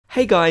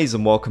Hey guys,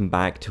 and welcome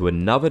back to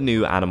another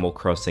new Animal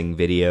Crossing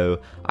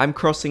video. I'm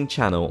Crossing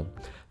Channel.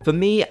 For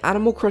me,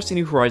 Animal Crossing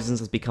New Horizons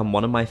has become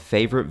one of my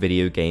favourite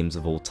video games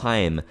of all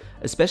time,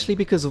 especially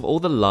because of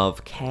all the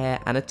love, care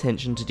and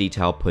attention to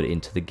detail put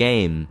into the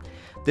game.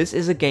 This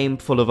is a game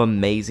full of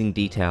amazing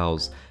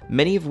details,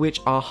 many of which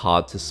are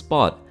hard to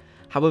spot.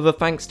 However,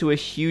 thanks to a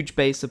huge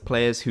base of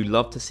players who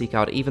love to seek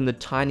out even the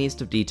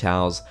tiniest of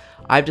details,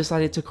 I've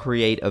decided to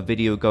create a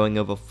video going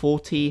over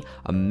 40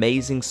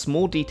 amazing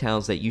small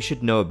details that you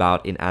should know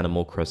about in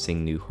Animal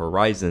Crossing New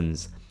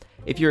Horizons.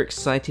 If you're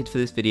excited for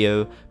this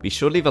video, be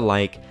sure to leave a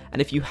like,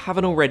 and if you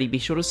haven't already, be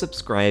sure to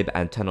subscribe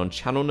and turn on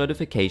channel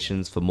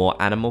notifications for more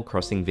Animal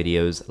Crossing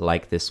videos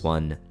like this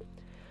one.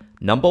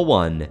 Number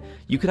 1.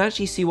 You can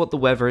actually see what the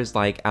weather is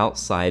like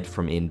outside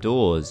from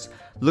indoors.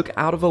 Look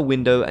out of a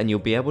window and you'll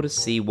be able to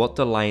see what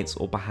delights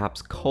or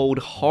perhaps cold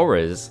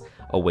horrors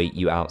await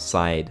you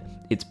outside.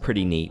 It's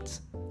pretty neat.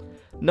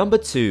 Number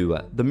 2.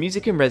 The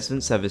music in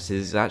Resident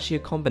Services is actually a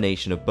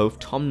combination of both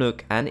Tom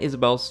Nook and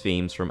Isabelle's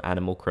themes from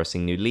Animal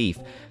Crossing New Leaf,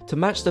 to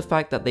match the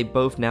fact that they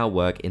both now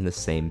work in the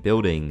same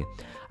building.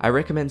 I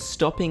recommend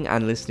stopping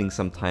and listening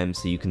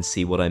sometimes so you can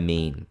see what I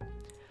mean.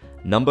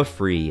 Number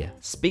 3.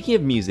 Speaking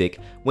of music,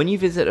 when you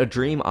visit a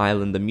dream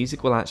island, the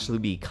music will actually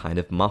be kind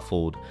of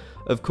muffled.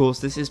 Of course,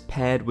 this is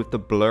paired with the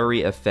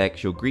blurry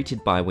effect you're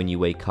greeted by when you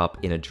wake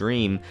up in a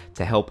dream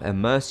to help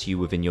immerse you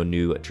within your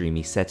new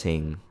dreamy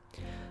setting.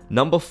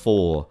 Number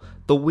 4.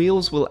 The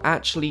wheels will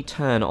actually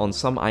turn on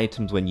some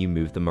items when you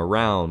move them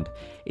around.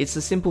 It's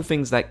the simple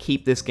things that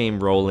keep this game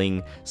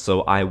rolling,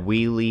 so I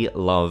really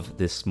love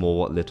this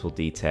small little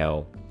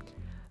detail.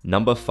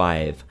 Number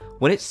 5.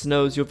 When it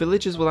snows, your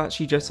villagers will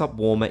actually dress up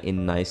warmer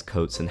in nice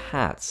coats and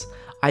hats.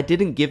 I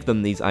didn't give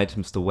them these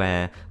items to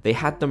wear, they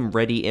had them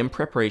ready in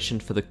preparation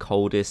for the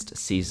coldest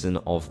season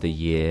of the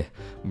year.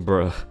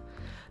 Bruh.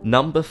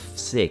 Number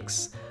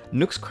 6.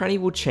 Nook's Cranny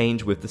will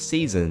change with the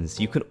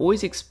seasons. You can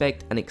always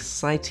expect an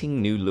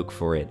exciting new look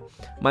for it.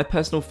 My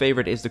personal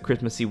favourite is the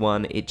Christmassy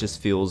one, it just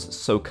feels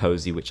so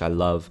cozy, which I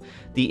love.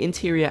 The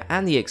interior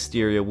and the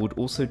exterior would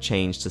also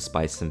change to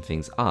spice some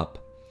things up.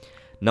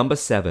 Number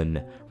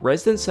 7.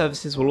 Resident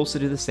Services will also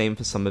do the same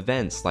for some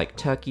events like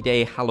Turkey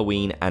Day,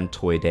 Halloween and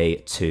Toy Day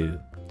too.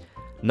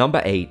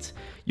 Number 8.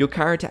 Your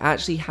character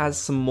actually has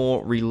some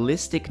more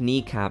realistic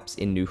kneecaps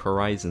in New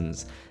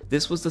Horizons.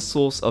 This was the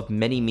source of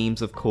many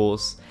memes, of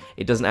course.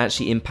 It doesn't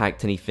actually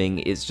impact anything,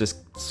 it's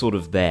just sort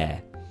of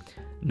there.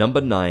 Number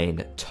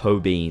 9.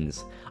 Toe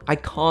beans. I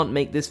can't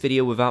make this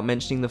video without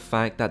mentioning the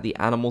fact that the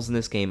animals in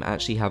this game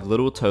actually have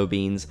little toe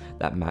beans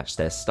that match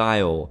their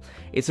style.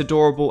 It's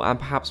adorable and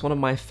perhaps one of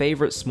my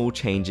favourite small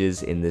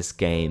changes in this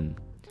game.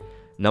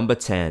 Number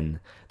 10.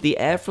 The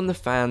air from the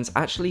fans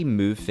actually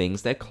move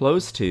things they're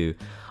close to.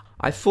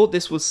 I thought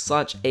this was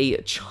such a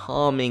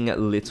charming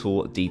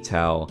little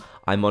detail.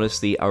 I'm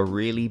honestly a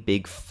really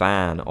big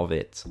fan of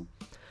it.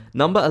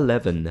 Number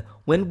 11.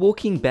 When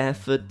walking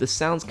barefoot, the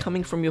sounds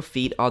coming from your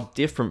feet are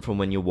different from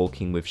when you're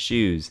walking with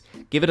shoes.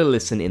 Give it a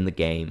listen in the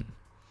game.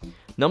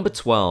 Number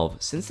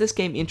 12. Since this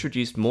game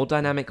introduced more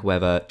dynamic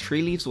weather,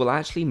 tree leaves will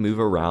actually move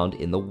around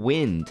in the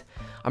wind.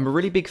 I'm a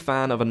really big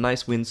fan of a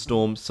nice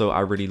windstorm, so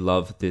I really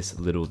love this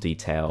little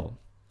detail.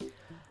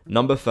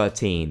 Number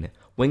 13.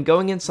 When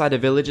going inside a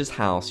villager's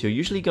house, you're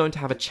usually going to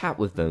have a chat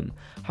with them.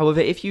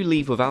 However, if you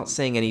leave without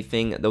saying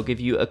anything, they'll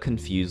give you a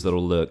confused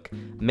little look.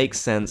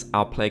 Makes sense,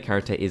 our player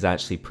character is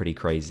actually pretty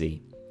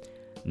crazy.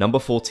 Number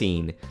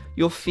 14.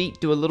 Your feet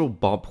do a little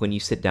bop when you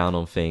sit down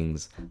on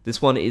things.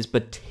 This one is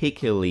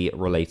particularly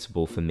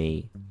relatable for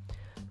me.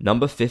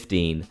 Number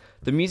 15.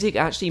 The music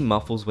actually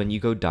muffles when you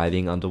go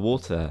diving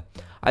underwater.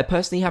 I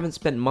personally haven't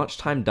spent much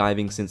time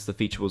diving since the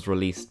feature was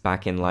released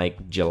back in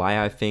like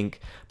July I think,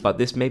 but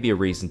this may be a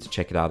reason to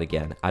check it out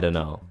again, I don't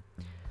know.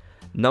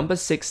 Number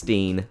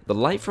 16. The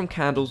light from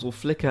candles will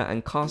flicker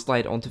and cast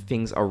light onto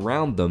things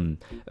around them,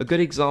 a good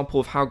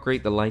example of how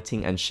great the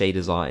lighting and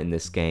shaders are in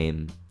this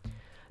game.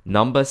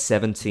 Number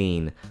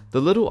 17. The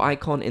little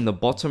icon in the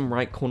bottom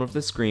right corner of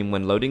the screen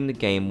when loading the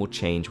game will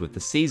change with the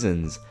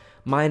seasons.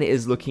 Mine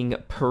is looking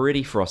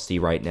pretty frosty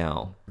right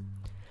now.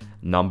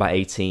 Number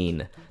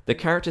 18. The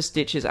character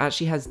Stitches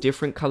actually has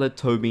different coloured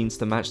toe beans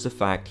to match the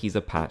fact he's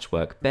a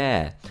patchwork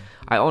bear.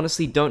 I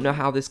honestly don't know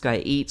how this guy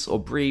eats or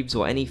breathes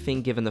or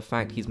anything given the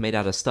fact he's made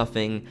out of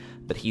stuffing,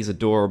 but he's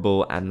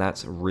adorable and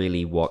that's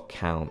really what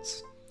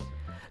counts.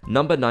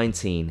 Number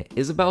 19.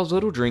 Isabelle's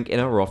little drink in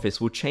her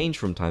office will change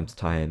from time to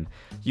time.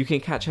 You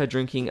can catch her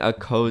drinking a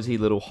cozy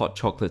little hot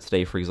chocolate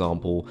today for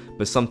example,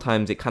 but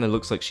sometimes it kind of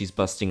looks like she's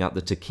busting out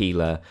the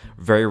tequila.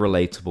 Very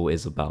relatable,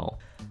 Isabelle.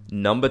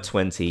 Number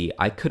 20.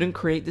 I couldn't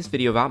create this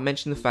video without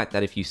mentioning the fact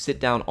that if you sit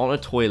down on a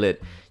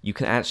toilet, you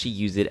can actually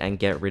use it and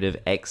get rid of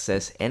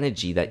excess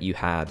energy that you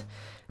had.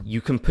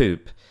 You can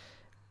poop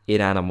in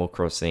Animal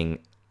Crossing.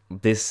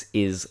 This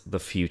is the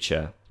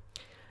future.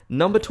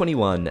 Number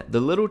 21. The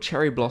little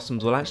cherry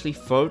blossoms will actually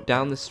float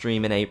down the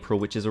stream in April,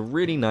 which is a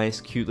really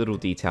nice, cute little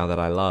detail that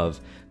I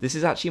love. This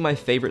is actually my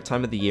favourite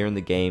time of the year in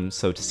the game,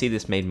 so to see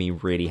this made me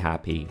really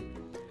happy.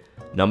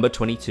 Number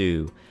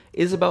 22.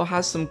 Isabelle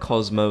has some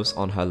cosmos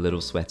on her little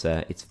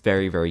sweater, it's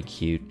very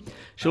cute.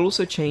 She'll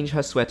also change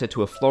her sweater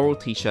to a floral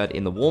t-shirt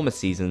in the warmer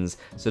seasons,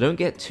 so don't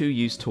get too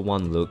used to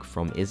one look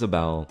from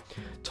Isabelle.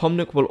 Tom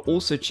Nook will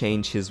also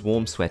change his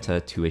warm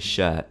sweater to a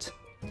shirt.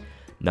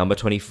 Number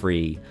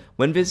 23.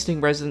 When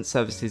visiting resident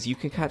services, you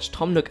can catch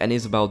Tom Nook and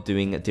Isabelle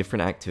doing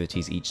different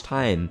activities each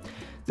time.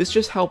 This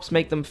just helps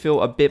make them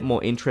feel a bit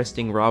more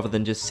interesting rather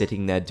than just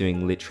sitting there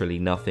doing literally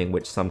nothing,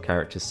 which some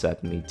characters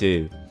certainly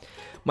do.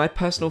 My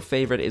personal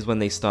favourite is when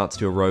they start to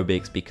do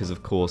aerobics because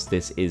of course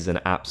this is an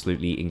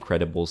absolutely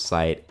incredible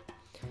sight.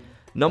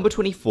 Number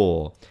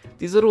 24.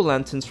 These little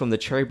lanterns from the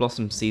cherry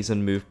blossom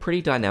season move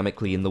pretty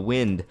dynamically in the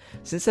wind.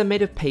 Since they're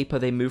made of paper,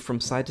 they move from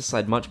side to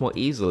side much more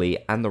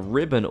easily, and the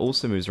ribbon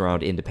also moves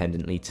around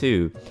independently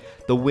too.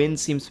 The wind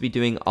seems to be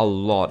doing a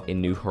lot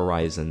in New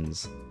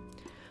Horizons.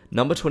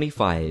 Number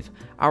 25.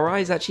 Our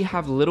eyes actually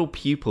have little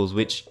pupils,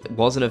 which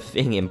wasn't a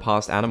thing in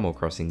past Animal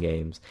Crossing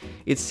games.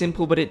 It's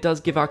simple, but it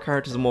does give our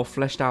characters a more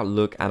fleshed out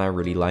look, and I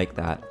really like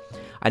that.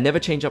 I never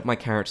change up my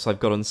character, so I've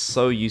gotten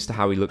so used to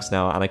how he looks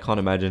now, and I can't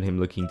imagine him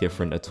looking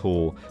different at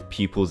all,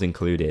 pupils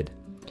included.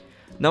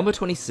 Number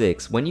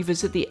 26. When you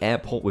visit the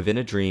airport within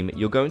a dream,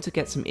 you're going to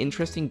get some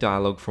interesting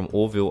dialogue from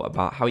Orville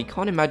about how he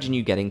can't imagine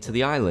you getting to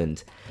the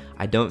island.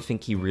 I don't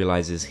think he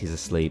realizes he's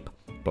asleep.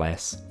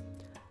 Bless.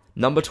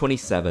 Number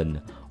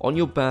 27. On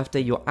your birthday,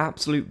 your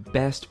absolute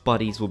best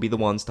buddies will be the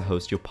ones to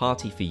host your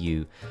party for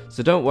you,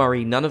 so don't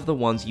worry, none of the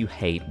ones you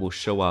hate will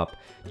show up,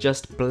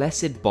 just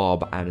Blessed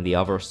Bob and the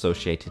other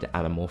associated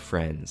animal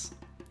friends.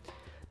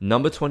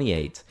 Number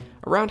 28.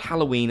 Around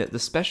Halloween, the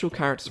special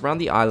characters around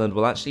the island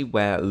will actually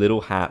wear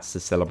little hats to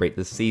celebrate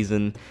the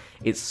season.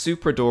 It's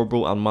super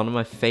adorable and one of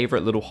my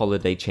favourite little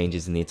holiday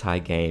changes in the entire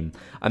game.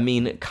 I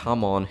mean,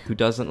 come on, who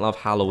doesn't love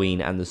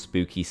Halloween and the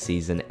spooky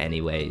season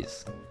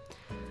anyways?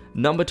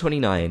 Number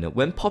 29.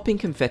 When popping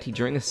confetti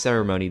during a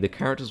ceremony, the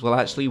characters will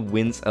actually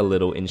wince a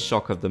little in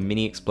shock of the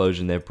mini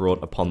explosion they've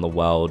brought upon the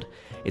world.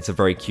 It's a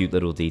very cute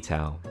little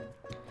detail.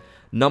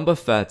 Number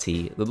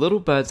 30. The little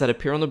birds that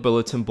appear on the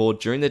bulletin board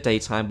during the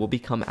daytime will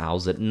become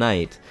owls at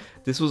night.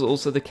 This was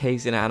also the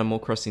case in Animal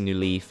Crossing New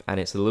Leaf, and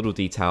it's a little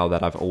detail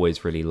that I've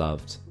always really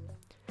loved.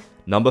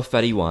 Number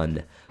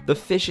 31. The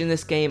fish in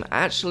this game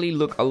actually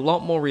look a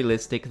lot more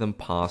realistic than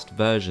past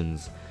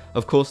versions.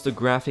 Of course, the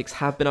graphics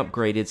have been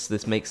upgraded, so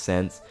this makes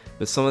sense,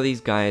 but some of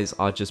these guys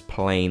are just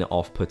plain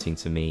off-putting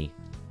to me.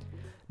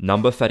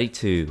 Number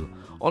 32.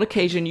 On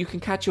occasion, you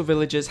can catch your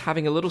villagers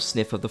having a little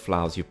sniff of the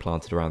flowers you've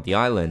planted around the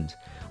island.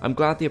 I'm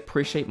glad they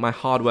appreciate my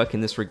hard work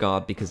in this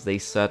regard because they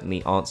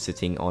certainly aren't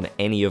sitting on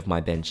any of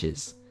my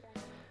benches.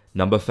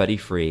 Number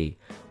 33.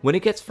 When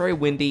it gets very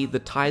windy, the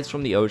tides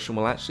from the ocean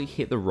will actually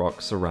hit the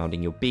rocks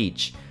surrounding your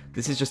beach.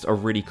 This is just a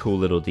really cool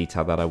little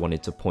detail that I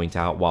wanted to point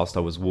out whilst I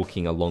was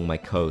walking along my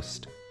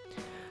coast.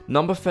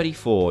 Number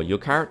 34. Your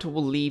character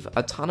will leave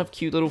a ton of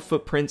cute little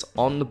footprints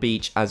on the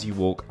beach as you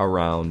walk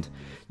around.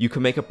 You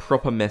can make a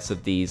proper mess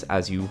of these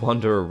as you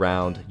wander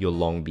around your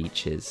long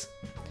beaches.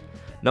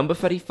 Number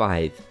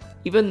 35.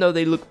 Even though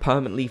they look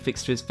permanently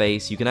fixed to his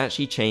face, you can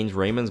actually change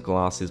Raymond's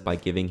glasses by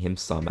giving him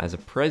some as a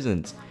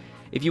present.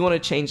 If you want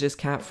to change this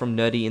cat from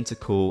nerdy into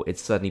cool,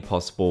 it's certainly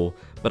possible,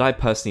 but I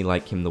personally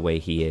like him the way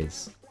he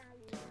is.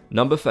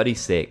 Number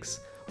 36.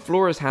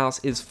 Flora's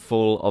house is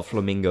full of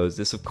flamingos.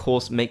 This of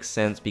course makes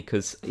sense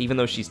because even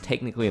though she's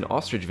technically an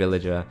ostrich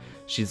villager,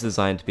 she's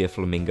designed to be a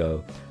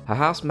flamingo. Her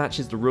house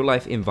matches the real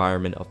life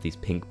environment of these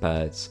pink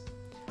birds.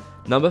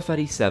 Number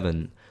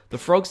 37. The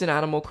frogs in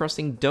Animal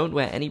Crossing don't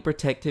wear any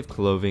protective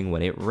clothing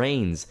when it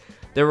rains.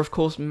 They're of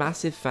course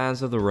massive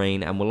fans of the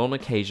rain and will on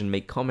occasion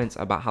make comments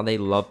about how they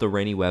love the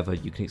rainy weather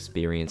you can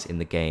experience in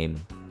the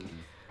game.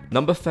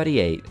 Number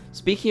 38.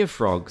 Speaking of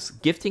frogs,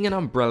 gifting an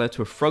umbrella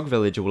to a frog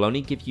villager will only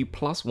give you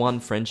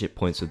 +1 friendship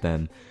points with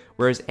them,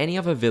 whereas any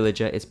other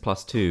villager is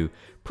 +2.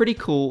 Pretty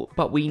cool,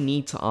 but we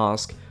need to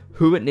ask,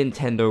 who at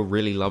Nintendo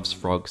really loves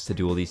frogs to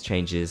do all these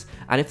changes?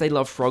 And if they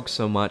love frogs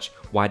so much,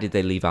 why did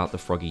they leave out the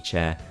froggy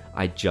chair?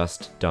 I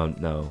just don't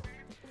know.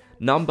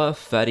 Number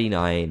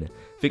 39.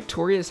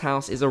 Victoria's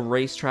house is a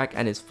racetrack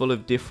and is full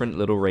of different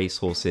little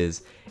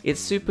racehorses. It's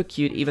super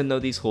cute even though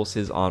these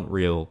horses aren't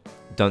real.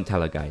 Don't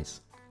tell her,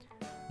 guys.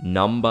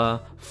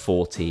 Number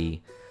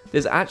 40.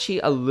 There's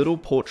actually a little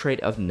portrait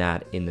of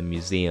Nat in the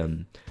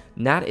museum.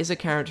 Nat is a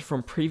character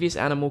from previous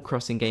Animal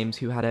Crossing games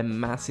who had a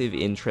massive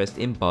interest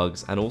in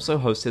bugs and also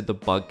hosted the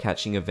bug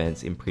catching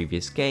events in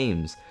previous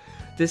games.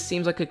 This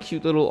seems like a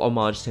cute little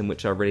homage to him,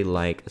 which I really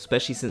like,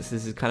 especially since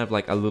this is kind of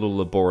like a little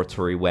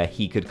laboratory where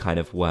he could kind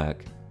of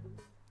work.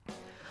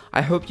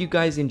 I hope you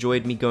guys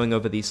enjoyed me going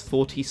over these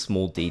 40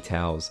 small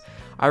details.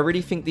 I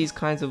really think these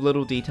kinds of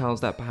little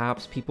details that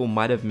perhaps people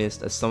might have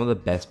missed are some of the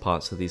best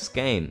parts of this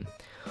game.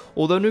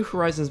 Although New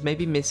Horizons may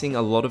be missing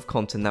a lot of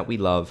content that we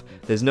love,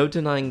 there's no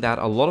denying that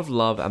a lot of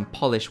love and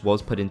polish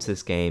was put into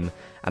this game,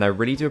 and I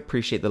really do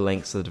appreciate the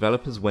lengths the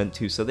developers went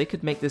to so they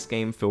could make this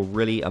game feel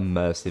really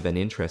immersive and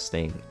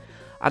interesting.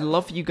 I'd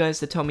love for you guys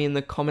to tell me in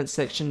the comments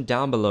section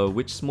down below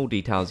which small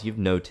details you've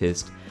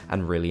noticed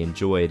and really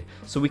enjoyed,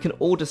 so we can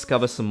all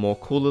discover some more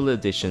cool little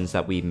additions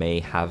that we may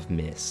have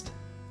missed.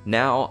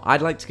 Now,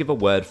 I'd like to give a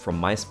word from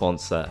my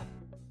sponsor.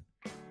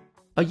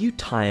 Are you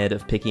tired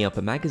of picking up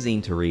a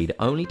magazine to read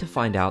only to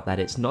find out that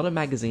it's not a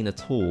magazine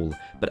at all,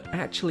 but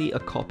actually a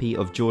copy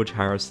of George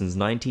Harrison's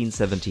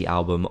 1970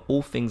 album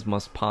All Things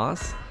Must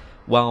Pass?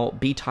 Well,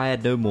 be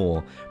tired no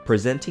more.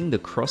 Presenting the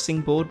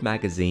Crossing Board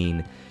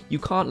magazine. You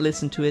can't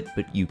listen to it,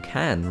 but you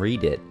can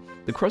read it.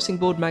 The Crossing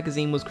Board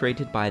magazine was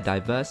created by a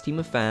diverse team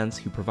of fans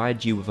who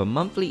provide you with a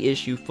monthly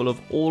issue full of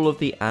all of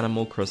the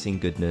Animal Crossing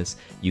goodness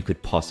you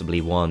could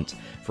possibly want,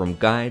 from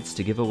guides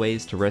to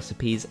giveaways to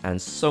recipes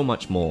and so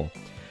much more.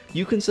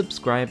 You can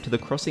subscribe to the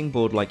Crossing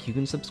Board like you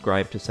can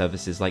subscribe to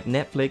services like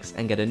Netflix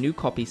and get a new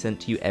copy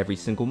sent to you every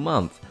single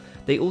month.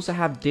 They also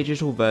have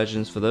digital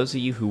versions for those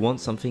of you who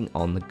want something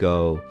on the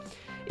go.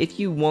 If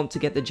you want to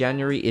get the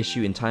January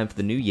issue in time for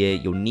the new year,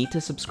 you'll need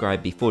to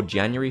subscribe before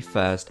January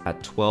 1st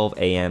at 12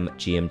 AM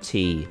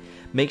GMT.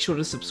 Make sure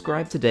to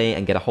subscribe today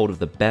and get a hold of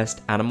the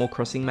best Animal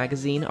Crossing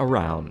magazine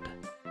around.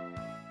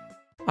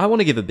 I want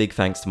to give a big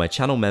thanks to my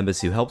channel members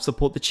who help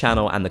support the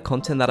channel and the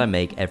content that I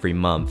make every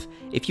month.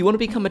 If you want to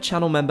become a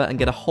channel member and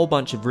get a whole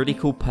bunch of really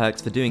cool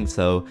perks for doing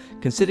so,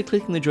 consider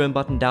clicking the join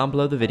button down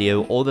below the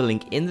video or the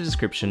link in the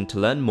description to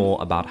learn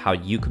more about how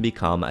you can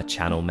become a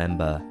channel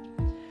member.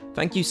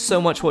 Thank you so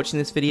much for watching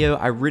this video.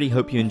 I really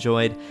hope you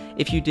enjoyed.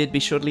 If you did, be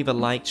sure to leave a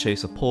like, show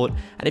support,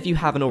 and if you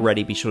haven't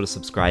already, be sure to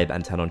subscribe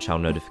and turn on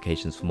channel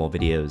notifications for more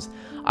videos.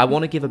 I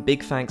want to give a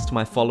big thanks to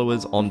my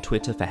followers on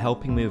Twitter for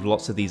helping me with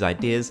lots of these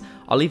ideas.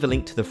 I'll leave a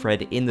link to the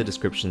thread in the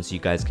description so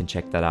you guys can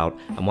check that out,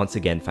 and once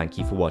again, thank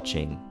you for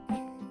watching.